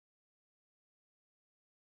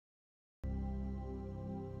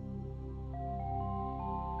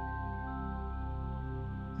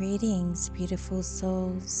Greetings, beautiful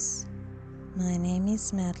souls. My name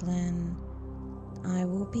is Madeline. I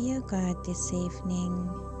will be your guide this evening.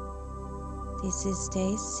 This is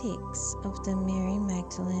day 6 of the Mary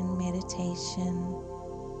Magdalene meditation,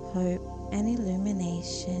 Hope and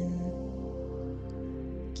Illumination.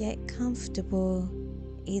 Get comfortable,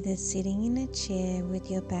 either sitting in a chair with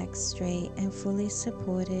your back straight and fully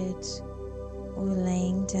supported, or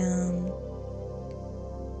laying down.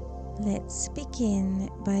 Let's begin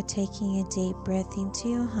by taking a deep breath into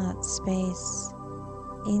your heart space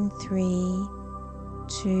in 3,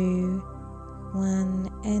 2, 1,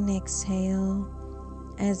 and exhale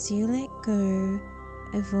as you let go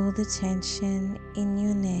of all the tension in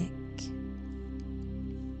your neck.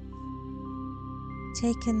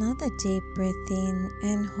 Take another deep breath in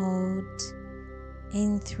and hold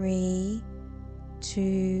in 3,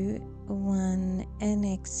 2, 1, and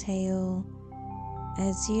exhale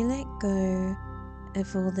as you let go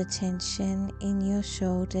of all the tension in your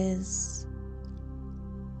shoulders.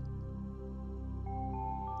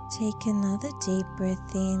 Take another deep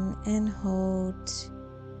breath in and hold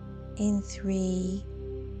in 3,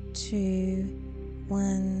 2,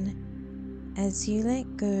 1 as you let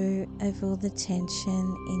go of all the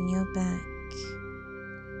tension in your back.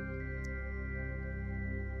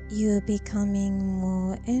 You are becoming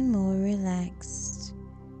more and more relaxed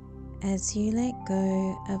as you let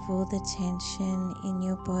go of all the tension in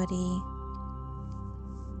your body.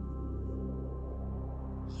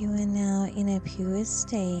 You are now in a pure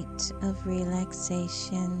state of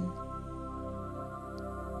relaxation.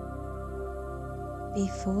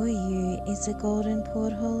 Before you is a golden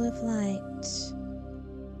porthole of light.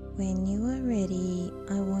 When you are ready,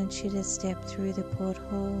 I want you to step through the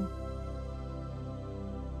porthole.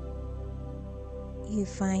 You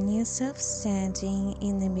find yourself standing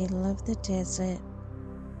in the middle of the desert.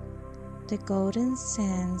 The golden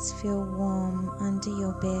sands feel warm under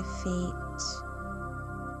your bare feet.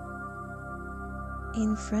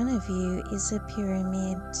 In front of you is a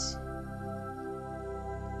pyramid.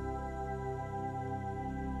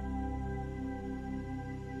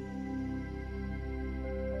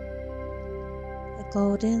 The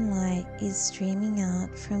golden light is streaming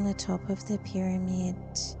out from the top of the pyramid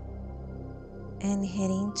and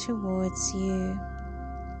heading towards you.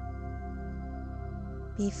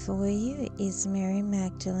 Before you is Mary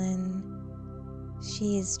Magdalene.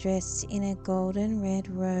 She is dressed in a golden red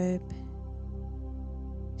robe.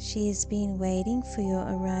 She has been waiting for your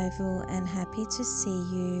arrival and happy to see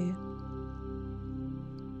you.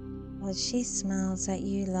 As she smiles at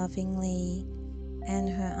you lovingly and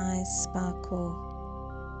her eyes sparkle.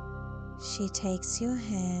 She takes your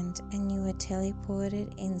hand and you are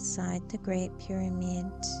teleported inside the Great Pyramid.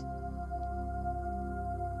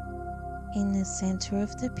 In the center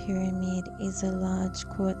of the pyramid is a large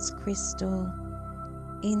quartz crystal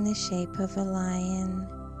in the shape of a lion.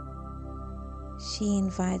 She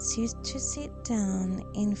invites you to sit down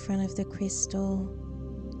in front of the crystal.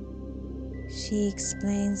 She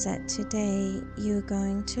explains that today you are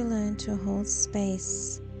going to learn to hold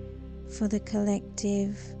space for the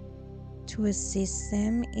collective, to assist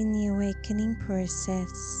them in the awakening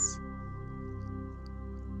process.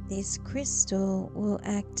 This crystal will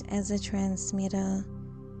act as a transmitter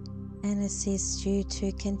and assist you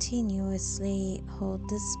to continuously hold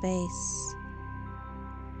the space.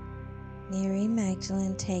 Mary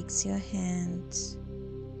Magdalene takes your hand.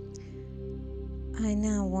 I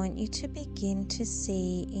now want you to begin to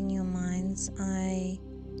see in your mind's eye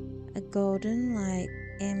a golden light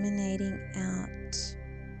emanating out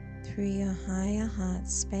through your higher heart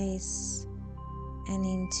space and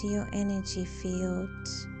into your energy field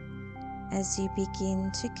as you begin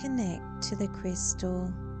to connect to the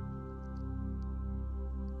crystal.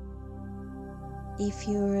 If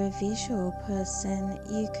you're a visual person,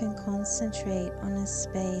 you can concentrate on a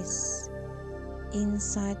space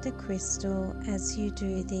inside the crystal as you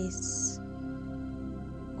do this,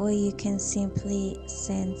 or you can simply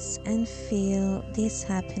sense and feel this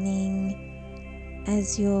happening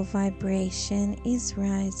as your vibration is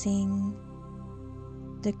rising.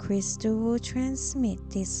 The crystal will transmit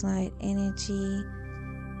this light energy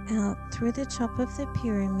out through the top of the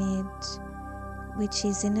pyramid, which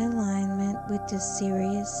is in alignment with the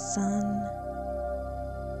Sirius sun.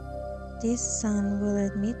 This sun will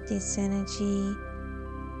admit this energy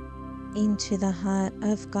into the heart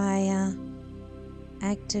of Gaia,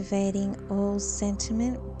 activating all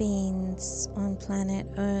sentient beings on planet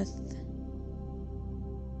Earth.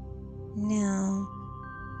 Now,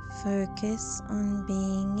 focus on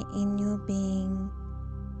being in your being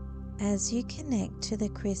as you connect to the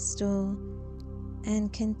crystal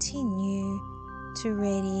and continue to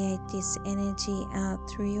radiate this energy out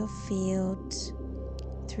through your field,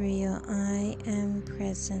 through your I am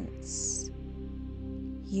presence.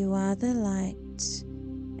 You are the light,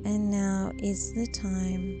 and now is the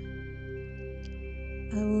time.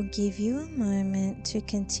 I will give you a moment to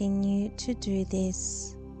continue to do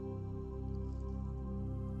this.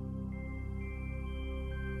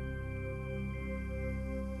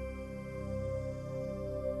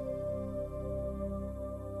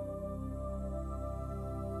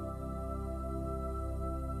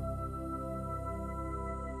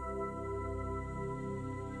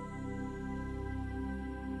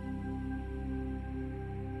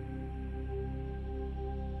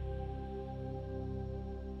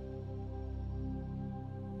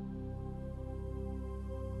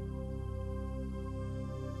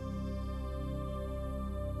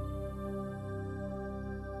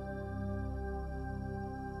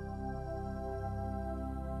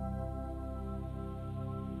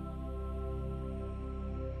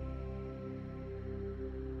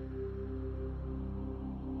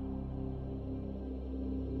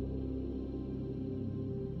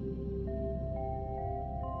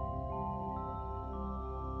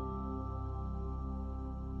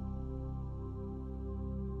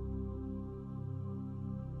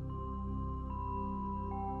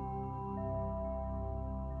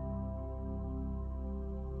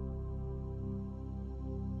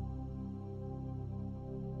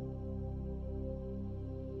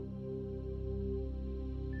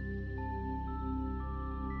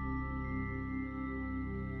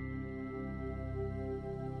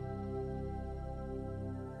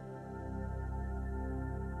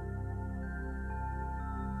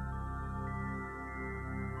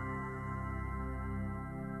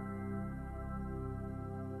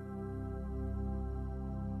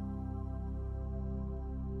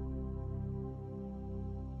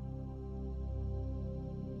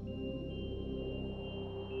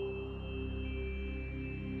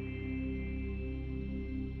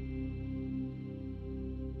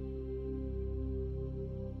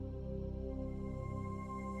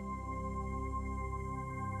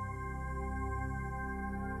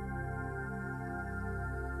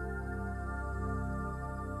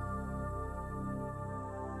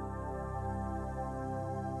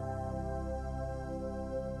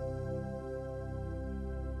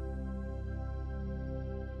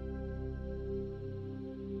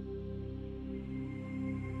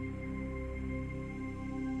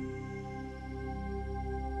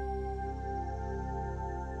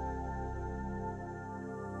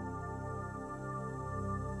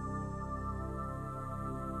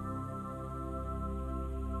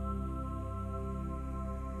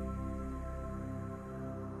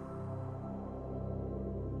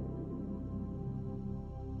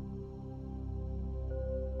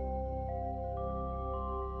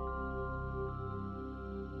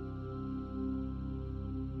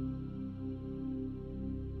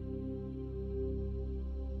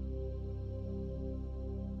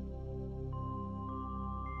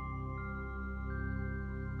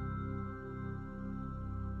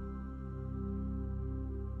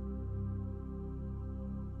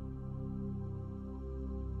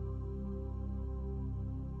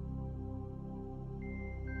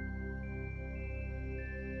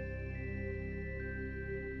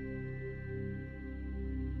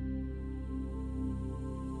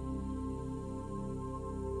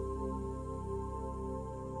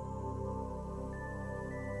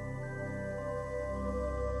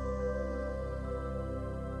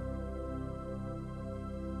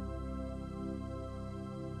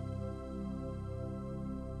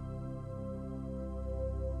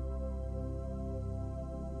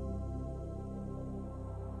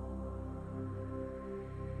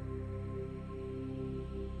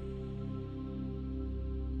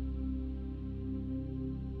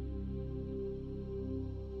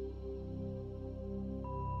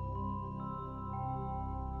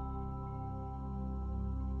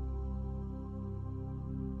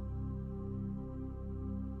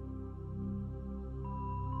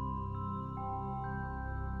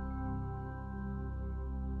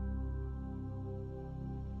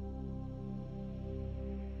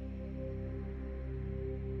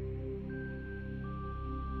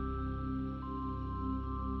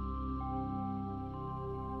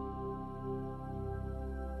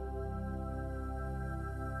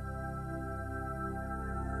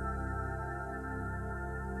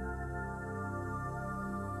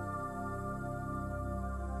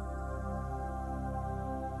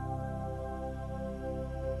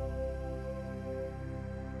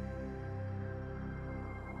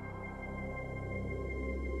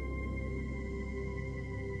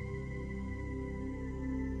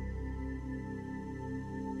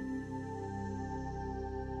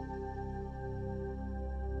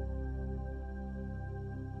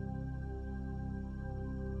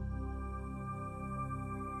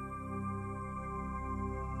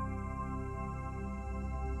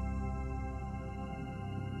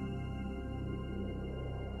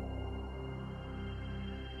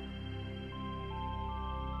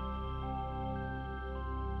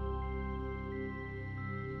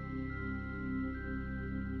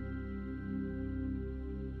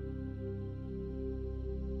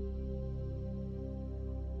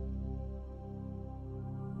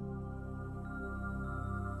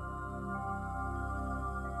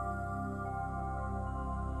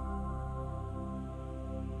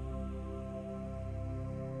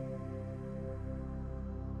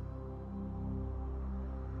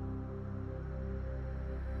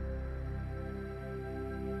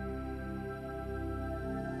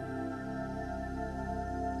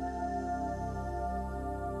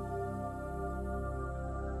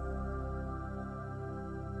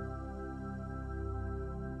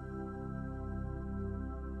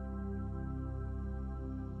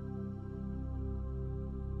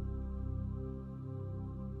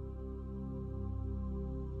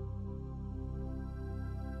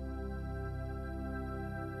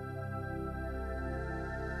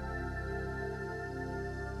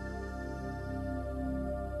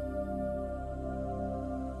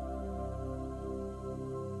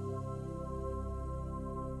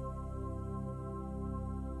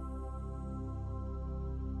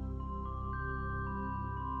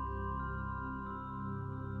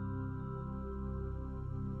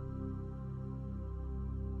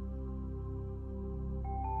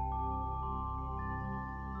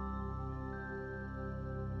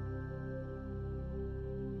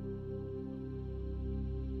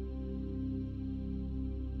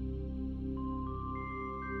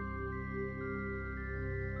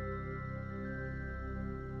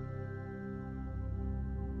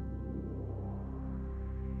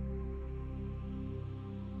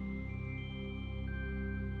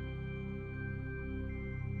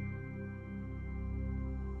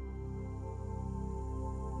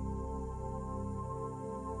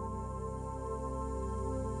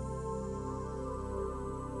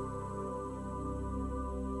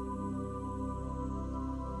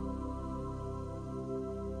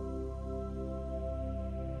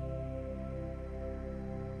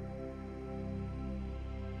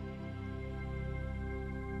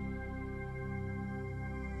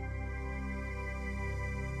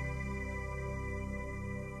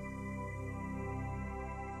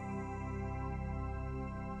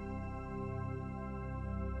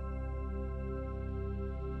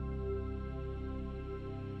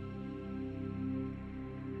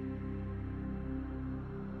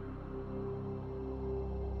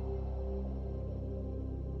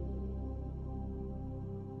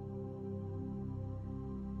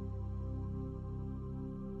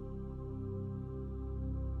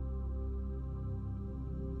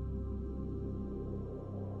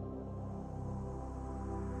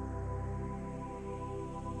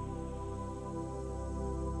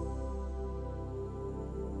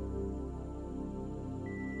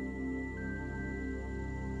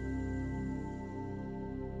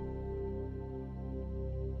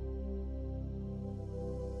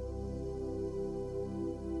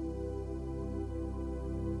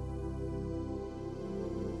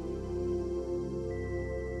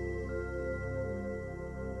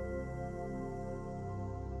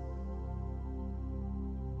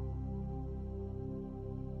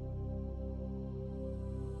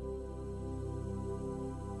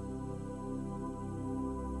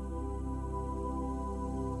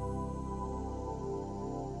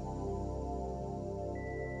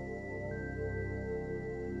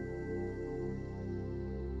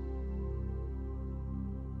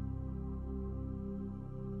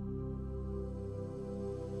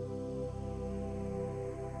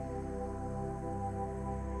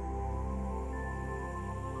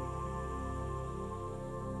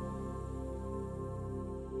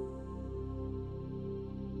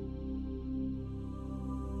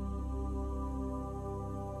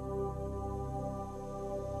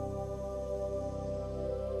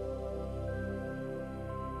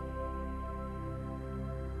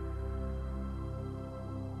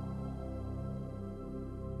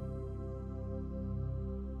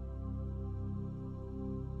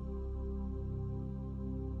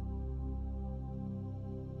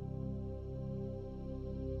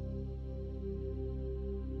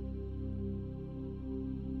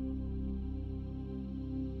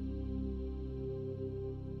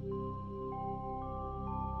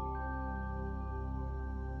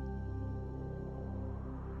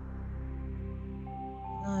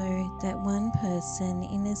 that one person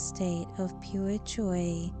in a state of pure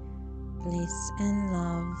joy, bliss and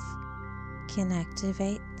love can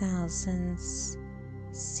activate thousands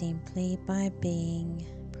simply by being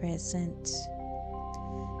present.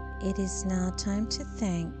 It is now time to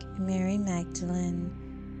thank Mary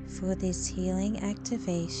Magdalene for this healing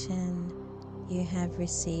activation you have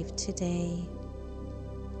received today.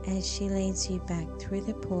 As she leads you back through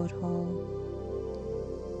the porthole,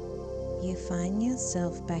 you find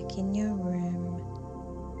yourself back in your room.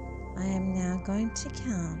 I am now going to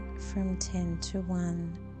count from 10 to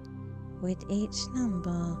 1. With each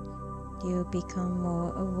number, you will become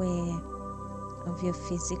more aware of your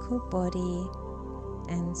physical body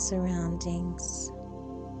and surroundings.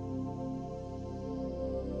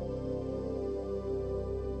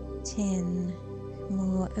 10,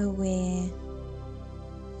 more aware.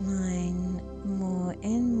 9, more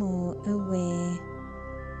and more aware.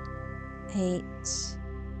 8,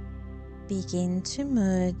 begin to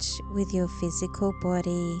merge with your physical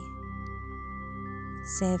body.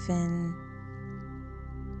 7,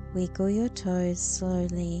 wiggle your toes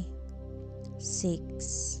slowly.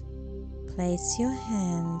 6, place your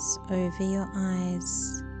hands over your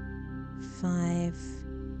eyes. 5,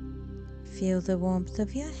 feel the warmth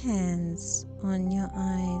of your hands on your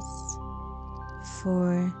eyes.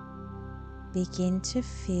 4, begin to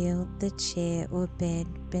feel the chair or bed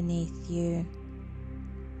beneath you.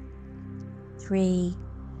 3,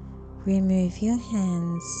 remove your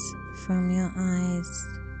hands from your eyes.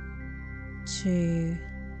 2,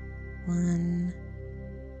 1.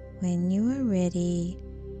 When you are ready,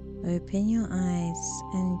 open your eyes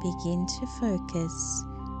and begin to focus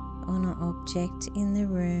on an object in the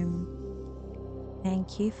room.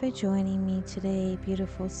 Thank you for joining me today,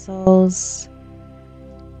 beautiful souls,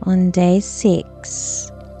 on day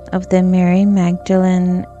 6 of the Mary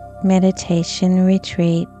Magdalene Meditation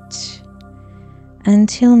Retreat.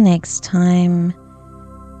 Until next time,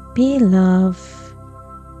 be love,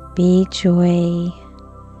 be joy,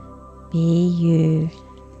 be you.